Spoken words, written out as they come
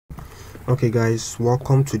Okay guys,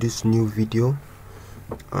 welcome to this new video,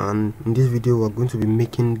 and in this video we're going to be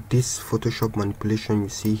making this Photoshop manipulation you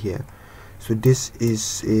see here. So this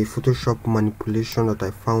is a Photoshop manipulation that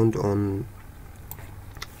I found on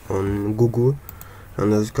Google,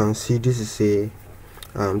 and as you can see, this is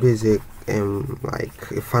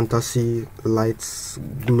like a fantasy lights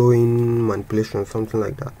glowing manipulation, something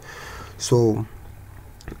like that. So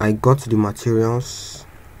I got the materials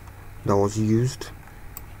that was used.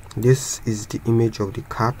 This is the image of the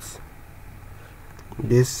cat,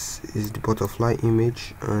 this is the butterfly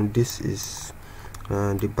image, and this is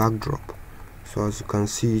the backdrop. So as you can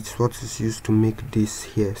see, it's what is used to make this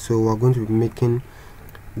here. So we're going to be making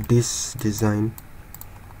this design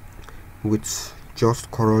with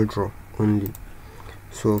just Corel Draw only.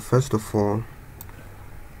 So first of all,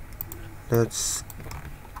 this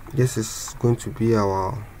is going to be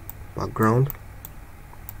our background.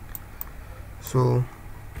 So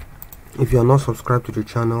if you are not subscribed to the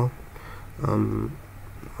channel, I would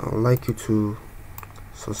like you to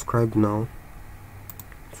subscribe now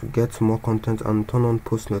to get more content, and turn on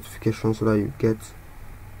post notifications so that you get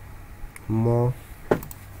more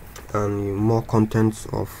and more content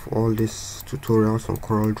of all these tutorials on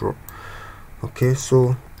Corel Draw. Okay,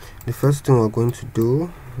 so the first thing we're going to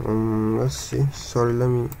do, let's see, sorry, let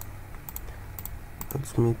me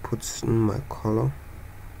put in my color.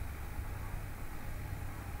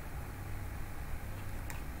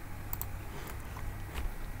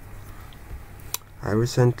 I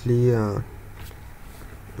recently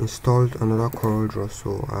installed another Corel Draw,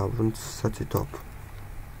 so I haven't set it up.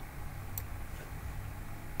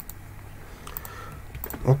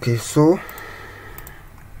 Okay, so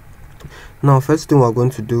now first thing we're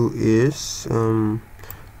going to do is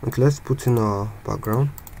okay, let's put in our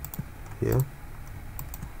background here.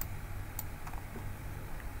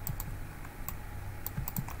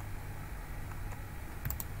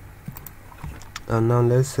 And now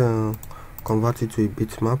let's convert it to a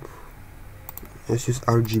bitmap. Let's use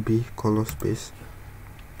RGB color space.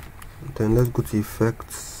 Then let's go to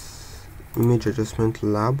effects, image adjustment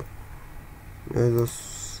lab. Let's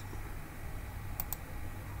just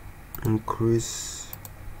increase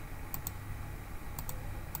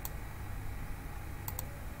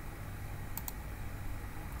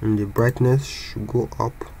and the brightness should go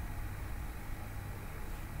up.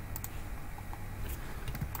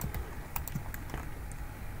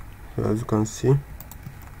 So as you can see, you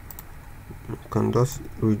can just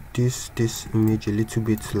reduce this image a little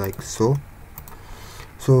bit like so.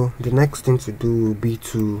 So the next thing to do will be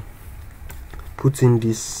to put in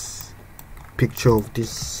this picture of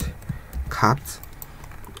this cat,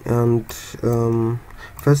 and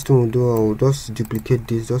first thing we'll do, I will just duplicate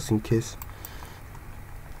this just in case.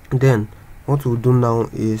 Then what we'll do now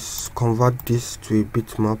is convert this to a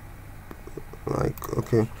bitmap. Like,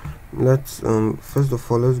 okay, let's first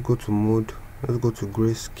of all, let's go to mode, let's go to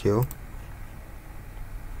grayscale,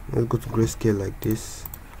 like this,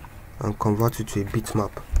 and convert it to a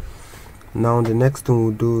bitmap. Now the next thing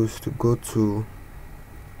we'll do is to go to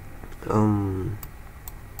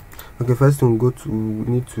okay, first thing we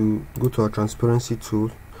need to go to our transparency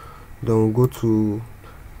tool, then we'll go to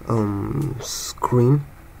screen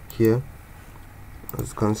here, as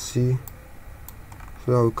you can see,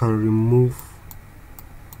 so that we can remove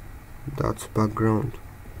that background.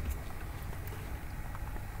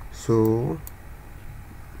 So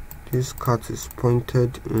this cat is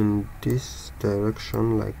pointed in this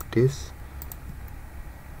direction like this.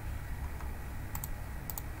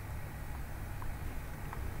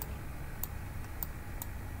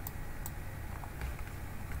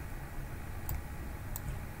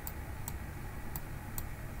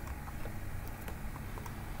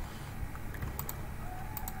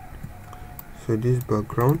 So this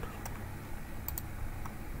background.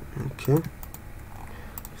 Okay,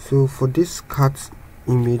 so for this cat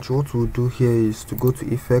image, what we'll do here is to go to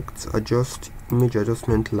effects, adjust, image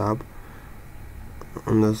adjustment lab,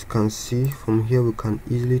 and as you can see from here, we can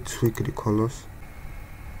easily tweak the colors.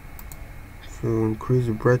 So increase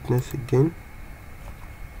the brightness again.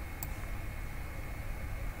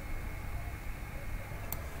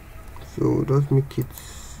 So just make it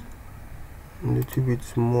a little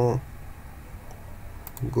bit more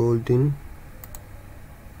golden.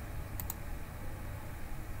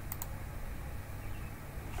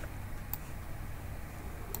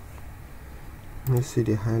 Let's see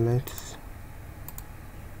the highlights.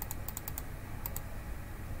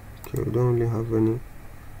 Okay, we don't really have any.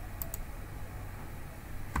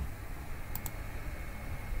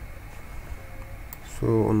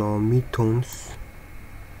 So on our midtones,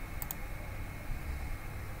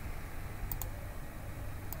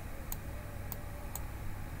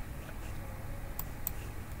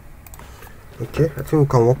 Okay, I think we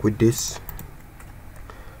can work with this.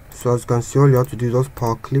 So as you can see, all you have to do is just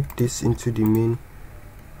power clip this into the main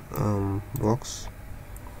box,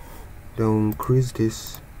 then increase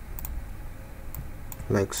this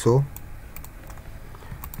like so.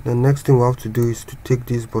 The next thing we have to do is to take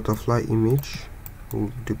this butterfly image,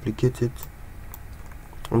 we'll duplicate it.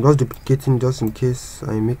 I'm just duplicating just in case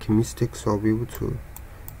I make a mistake, so I'll be able to,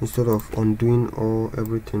 instead of undoing all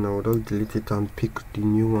everything, I will just delete it and pick the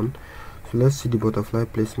new one. So let's see the butterfly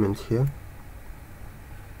placement here.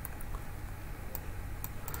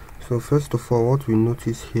 So first of all, what we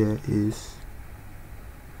notice here is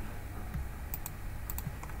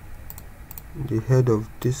the head of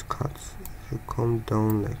this cat should come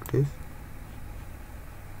down like this,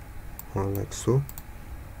 or like so.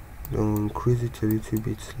 Then increase it a little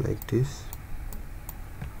bit like this.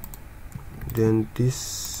 Then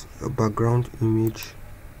this background image,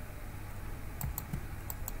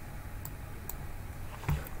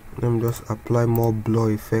 let me just apply more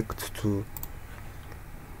blur effect to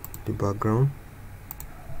the background.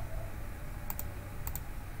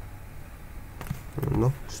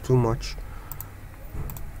 No, it's too much.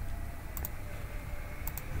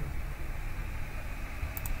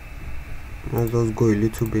 Let's just go a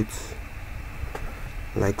little bit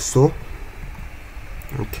like so.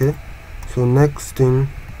 Okay, so next thing,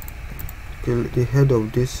 the head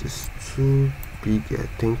of this is too big, I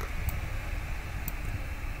think.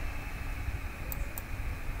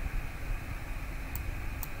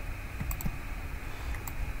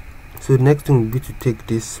 So the next thing will be to take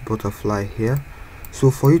this butterfly here.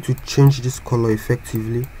 So for you to change this color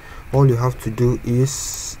effectively, all you have to do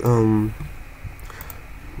is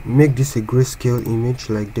make this a grayscale image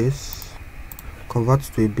like this, convert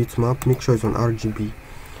to a bitmap, make sure it's on RGB,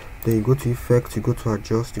 then you go to effect, you go to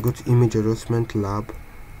adjust, you go to image adjustment lab,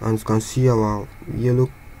 and you can see our yellow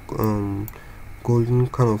golden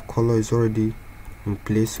kind of color is already in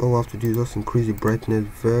place. All we have to do is just increase the brightness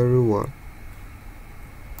very well,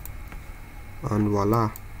 and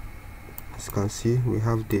voila, as you can see we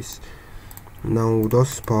have this. Now we'll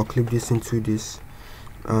just power clip this into this,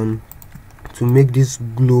 and to make this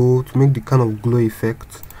glow, to make the kind of glow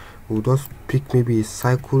effect, we'll just pick maybe a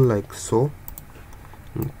cycle like so,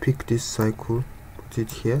 and pick this cycle, put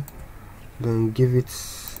it here, then give it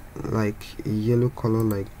like a yellow color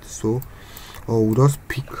like so, or we'll just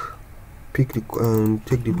pick the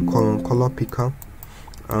take the color picker,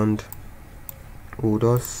 and we'll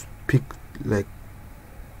just pick like,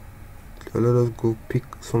 let us go pick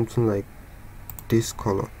something like this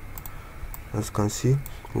color. As you can see,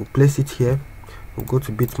 we'll place it here, we'll go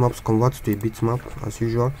to bitmaps, convert to a bitmap as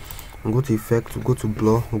usual, we'll go to effect, we'll go to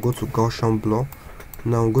blur, we'll go to Gaussian blur.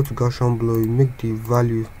 Now we'll go to Gaussian blur, we make the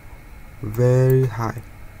value very high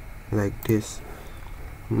like this.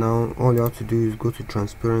 Now all you have to do is go to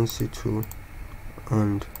transparency tool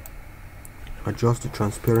and adjust the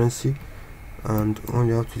transparency, and all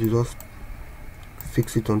you have to do is just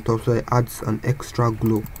fix it on top so it adds an extra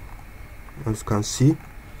glow. As you can see,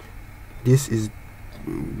 this is,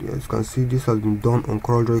 as you can see, this has been done on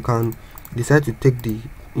Corel Draw. You can decide to take the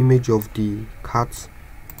image of the cat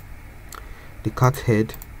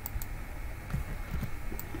head.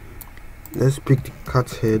 Let's pick the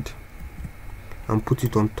cat head and put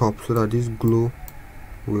it on top so that this glow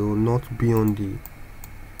will not be on the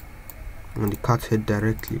cat head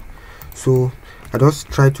directly. So I just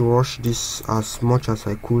try to rush this as much as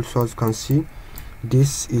I could. So as you can see,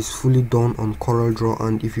 this is fully done on Corel Draw,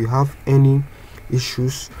 and if you have any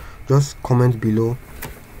issues, just comment below.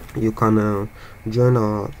 You can join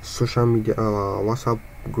our social media, our WhatsApp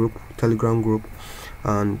group, Telegram group,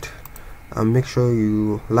 and make sure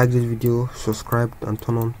you like this video, subscribe, and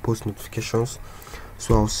turn on post notifications.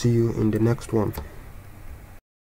 So I'll see you in the next one.